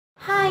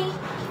Hi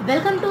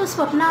welcome to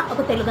స్వప్న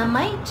ఒక తెలుగు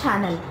అమ్మాయి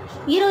channel.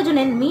 ఈరోజు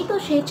నేను మీతో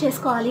షేర్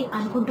చేసుకోవాలి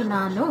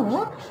అనుకుంటున్నాను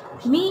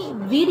మీ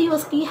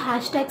వీడియోస్కి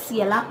హ్యాష్ ట్యాగ్స్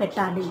ఎలా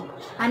పెట్టాలి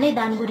అనే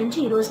దాని గురించి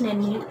ఈరోజు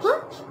నేను మీకు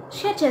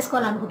షేర్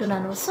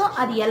చేసుకోవాలనుకుంటున్నాను. సో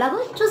అది ఎలాగో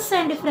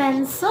చూసేయండి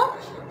friends. So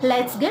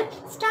let's get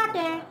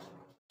started.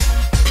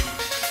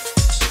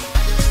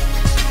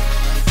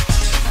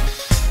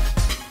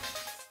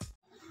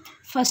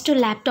 First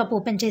laptop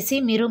open చేసి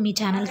మీరు మీ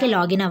ఛానల్కి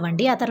లాగిన్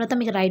అవ్వండి. ఆ తర్వాత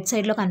మీకు రైట్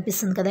సైడ్లో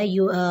కనిపిస్తుంది కదా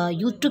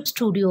యూట్యూబ్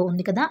స్టూడియో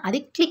ఉంది కదా, అది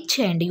క్లిక్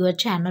చేయండి. యువర్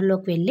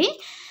ఛానల్లోకి వెళ్ళి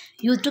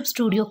యూట్యూబ్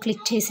స్టూడియో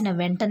క్లిక్ చేసిన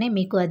వెంటనే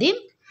మీకు అది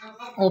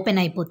ఓపెన్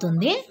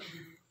అయిపోతుంది.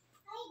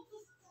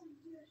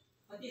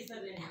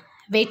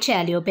 వెయిట్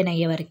చేయాలి ఓపెన్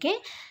అయ్యే వరకే.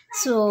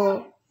 సో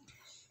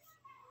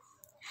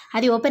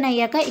అది ఓపెన్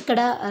అయ్యాక ఇక్కడ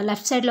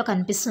లెఫ్ట్ సైడ్లో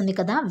కనిపిస్తుంది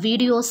కదా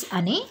వీడియోస్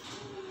అని,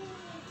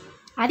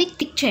 అది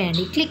క్లిక్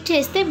చేయండి. క్లిక్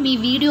చేస్తే మీ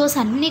వీడియోస్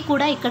అన్నీ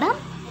కూడా ఇక్కడ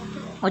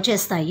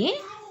వచ్చేస్తాయి.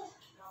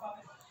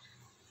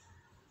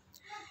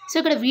 సో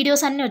ఇక్కడ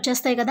వీడియోస్ అన్నీ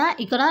వచ్చేస్తాయి కదా.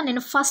 ఇక్కడ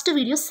నేను ఫస్ట్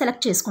వీడియో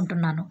సెలెక్ట్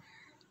చేసుకుంటున్నాను.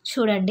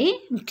 చూడండి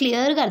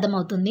క్లియర్గా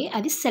అర్థమవుతుంది.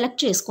 అది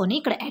సెలెక్ట్ చేసుకొని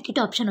ఇక్కడ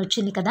ఎడిట్ ఆప్షన్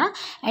వచ్చింది కదా,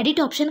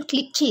 ఎడిట్ ఆప్షన్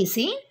క్లిక్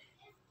చేసి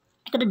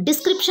ఇక్కడ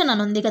డిస్క్రిప్షన్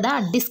అని ఉంది కదా,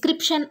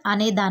 డిస్క్రిప్షన్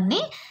అనే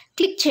దాన్ని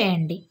క్లిక్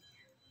చేయండి.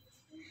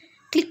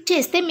 క్లిక్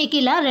చేస్తే మీకు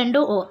ఇలా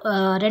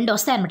రెండు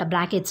వస్తాయన్నమాట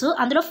బ్రాకెట్స్.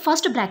 అందులో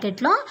ఫస్ట్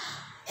బ్రాకెట్లో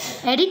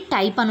ఎడిట్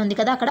టైప్ అని ఉంది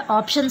కదా, అక్కడ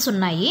ఆప్షన్స్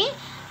ఉన్నాయి.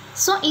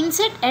 సో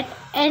ఇన్సెట్ ఎట్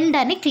ఎండ్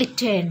అని క్లిక్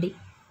చేయండి.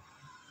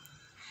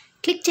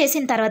 క్లిక్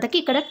చేసిన తర్వాతకి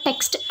ఇక్కడ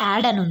టెక్స్ట్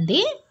యాడ్ అని ఉంది.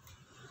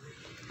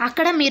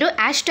 అక్కడ మీరు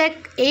హ్యాష్ ట్యాగ్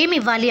ఏమి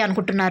ఇవ్వాలి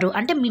అనుకుంటున్నారు,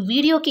 అంటే మీ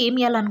వీడియోకి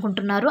ఏమి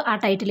ఇవ్వాలనుకుంటున్నారు ఆ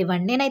టైటిల్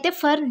ఇవ్వండి. నేనైతే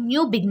ఫర్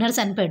న్యూ బిగినర్స్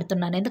అని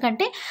పెడుతున్నాను,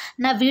 ఎందుకంటే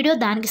నా వీడియో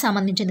దానికి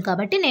సంబంధించింది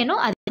కాబట్టి నేను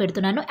అది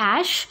పెడుతున్నాను.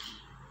 యాష్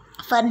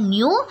ఫర్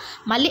న్యూ,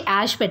 మళ్ళీ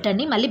యాష్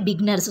పెట్టండి, మళ్ళీ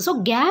బిగినర్స్. సో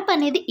గ్యాప్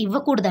అనేది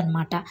ఇవ్వకూడదు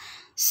అనమాట.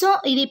 సో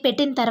ఇది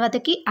పెట్టిన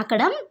తర్వాతకి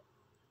అక్కడ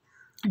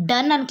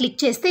డన్ అని క్లిక్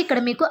చేస్తే ఇక్కడ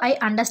మీకు I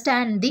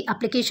understand the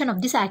application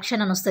of this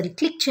action అని వస్తుంది.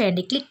 క్లిక్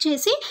చేయండి. క్లిక్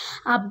చేసి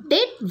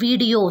అప్డేట్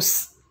వీడియోస్,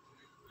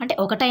 అంటే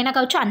ఒకటైనా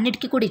కావచ్చు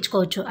అన్నిటికీ కూడా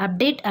ఇచ్చుకోవచ్చు.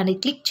 అప్డేట్ అని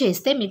క్లిక్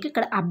చేస్తే మీకు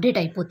ఇక్కడ అప్డేట్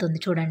అయిపోతుంది.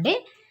 చూడండి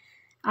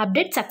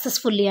అప్డేట్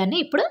సక్సెస్ఫుల్లీ అని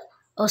ఇప్పుడు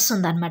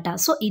వస్తుందన్నమాట.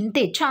 సో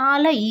ఇంతే,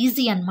 చాలా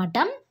ఈజీ అనమాట.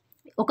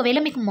 ఒకవేళ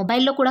మీకు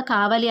మొబైల్లో కూడా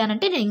కావాలి అని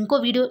అంటే నేను ఇంకో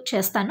వీడియో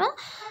చేస్తాను.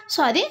 సో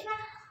అది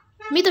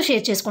మీతో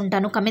షేర్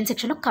చేసుకుంటాను. కమెంట్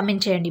సెక్షన్లో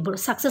కమెంట్ చేయండి. ఇప్పుడు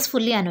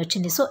సక్సెస్ఫుల్లీ అని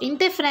వచ్చింది. సో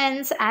ఇంతే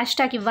ఫ్రెండ్స్, హ్యాష్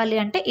ట్యాగ్ ఇవ్వాలి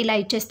అంటే ఇలా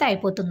ఇచ్చేస్తే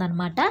అయిపోతుంది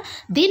అనమాట.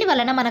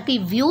 దీనివలన మనకి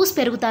వ్యూస్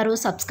పెరుగుతారు,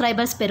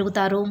 సబ్స్క్రైబర్స్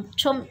పెరుగుతారు.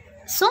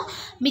 సో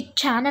మీ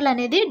ఛానల్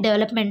అనేది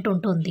డెవలప్మెంట్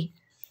ఉంటుంది.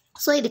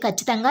 సో ఇది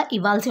ఖచ్చితంగా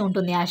ఇవ్వాల్సి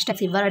ఉంటుంది. హ్యాష్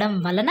ట్యాగ్స్ ఇవ్వడం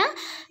వలన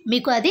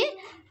మీకు అది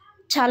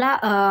చాలా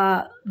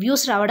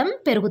వ్యూస్ రావడం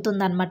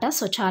పెరుగుతుంది అనమాట.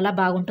 సో చాలా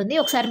బాగుంటుంది.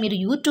 ఒకసారి మీరు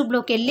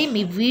యూట్యూబ్లోకి వెళ్ళి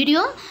మీ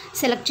వీడియో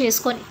సెలెక్ట్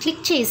చేసుకొని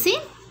క్లిక్ చేసి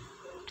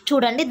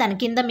చూడండి, దాని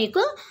కింద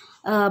మీకు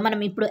మనం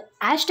ఇప్పుడు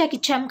హ్యాష్ ట్యాగ్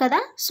ఇచ్చాం కదా,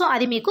 సో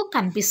అది మీకు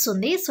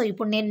కనిపిస్తుంది. సో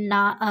ఇప్పుడు నేను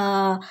నా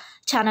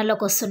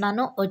ఛానల్లోకి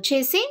వస్తున్నాను,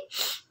 వచ్చేసి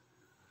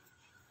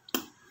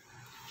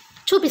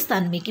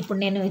చూపిస్తాను మీకు. ఇప్పుడు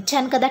నేను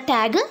ఇచ్చాను కదా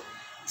ట్యాగ్,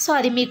 సో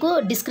అది మీకు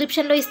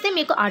డిస్క్రిప్షన్లో ఇస్తే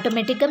మీకు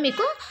ఆటోమేటిక్గా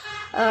మీకు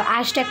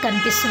హ్యాష్ ట్యాగ్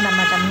కనిపిస్తుంది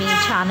అన్నమాట మీ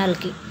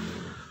ఛానల్కి.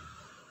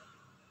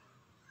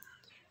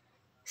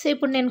 సో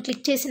ఇప్పుడు నేను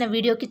క్లిక్ చేసిన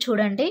వీడియోకి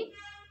చూడండి,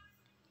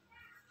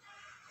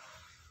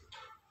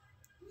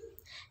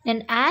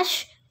 నేను ash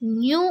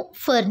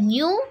for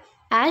new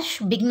ash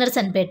beginners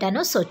అని పెట్టాను.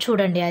 సో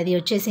చూడండి అది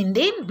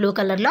వచ్చేసింది బ్లూ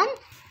కలర్లో.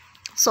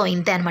 సో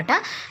ఇంతే అనమాట,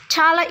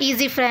 చాలా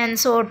ఈజీ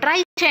ఫ్రెండ్స్. సో ట్రై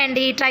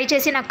చేయండి. ట్రై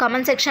చేసి నాకు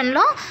కామెంట్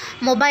సెక్షన్లో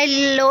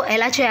మొబైల్లో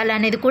ఎలా చేయాలి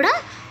అనేది కూడా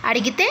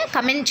అడిగితే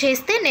కమెంట్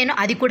చేస్తే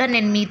అది కూడా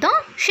నేను మీతో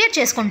షేర్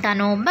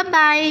చేసుకుంటాను.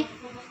 బాయ్.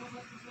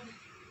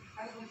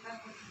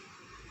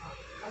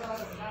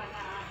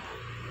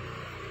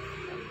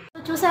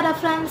 చూసారా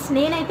ఫ్రెండ్స్,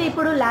 నేనైతే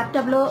ఇప్పుడు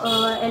ల్యాప్టాప్లో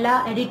ఎలా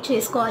ఎడిట్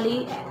చేసుకోవాలి,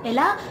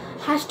 ఎలా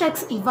హ్యాష్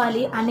ట్యాగ్స్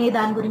ఇవ్వాలి అనే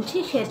దాని గురించి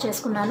షేర్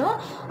చేసుకున్నాను.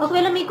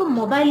 ఒకవేళ మీకు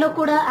మొబైల్లో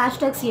కూడా హ్యాష్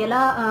ట్యాగ్స్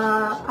ఎలా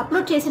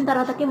అప్లోడ్ చేసిన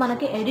తర్వాతకి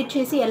మనకి ఎడిట్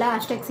చేసి ఎలా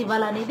హ్యాష్ ట్యాగ్స్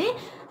ఇవ్వాలనేది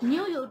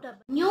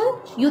న్యూ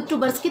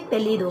యూట్యూబర్స్కి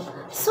తెలీదు.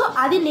 సో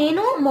అది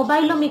నేను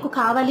మొబైల్లో మీకు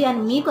కావాలి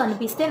అని మీకు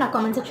అనిపిస్తే నా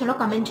కామెంట్ సెక్షన్లో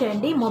కమెంట్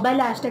చేయండి.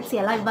 మొబైల్ హ్యాష్ ట్యాగ్స్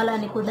ఎలా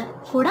ఇవ్వాలని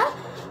కూడా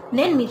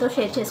నేను మీతో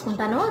షేర్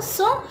చేసుకుంటాను.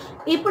 సో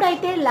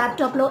ఇప్పుడైతే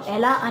ల్యాప్టాప్లో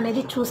ఎలా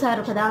అనేది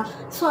చూసారు కదా,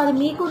 సో అది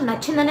మీకు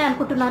నచ్చిందనే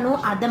అనుకుంటున్నాను,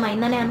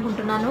 అర్థమైందనే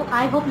అనుకుంటున్నాను.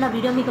 ఐ హోప్ నా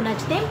వీడియో మీకు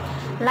నచ్చితే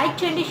లైక్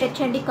చేయండి, షేర్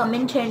చేయండి,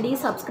 కమెంట్ చేయండి,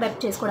 సబ్స్క్రైబ్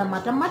చేసుకోవడం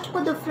మాత్రం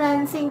మర్చిపోద్దు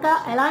ఫ్రెండ్స్. ఇంకా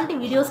ఎలాంటి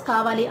వీడియోస్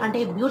కావాలి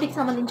అంటే బ్యూటీకి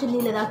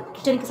సంబంధించింది లేదా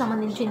కిచెన్కి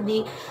సంబంధించింది,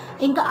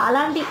 ఇంకా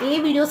అలాంటి ఏ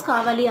వీడియోస్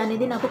కావాలి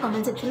అనేది నాకు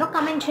కమెంట్ సెక్షన్లో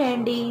కమెంట్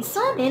చేయండి.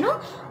 సో నేను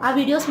ఆ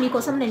వీడియోస్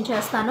మీకోసం నేను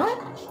చేస్తాను.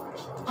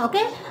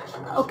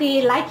 ఓకే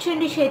లైక్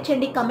చేయండి, షేర్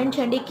చేయండి, కమెంట్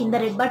చేయండి. కింద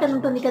రెడ్ బటన్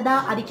ఉంటుంది కదా,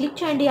 అది క్లిక్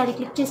చేయండి. అది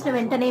క్లిక్ చేసిన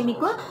వెంటనే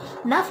మీకు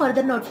నా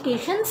ఫర్దర్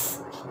నోటిఫికేషన్స్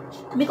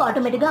మీకు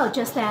ఆటోమేటిక్గా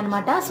వచ్చేస్తాయి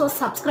అనమాట. సో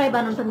సబ్స్క్రైబ్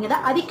అని ఉంటుంది కదా,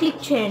 అది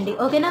క్లిక్ చేయండి.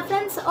 ఓకేనా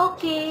ఫ్రెండ్స్?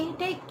 Okay,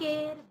 take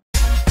care.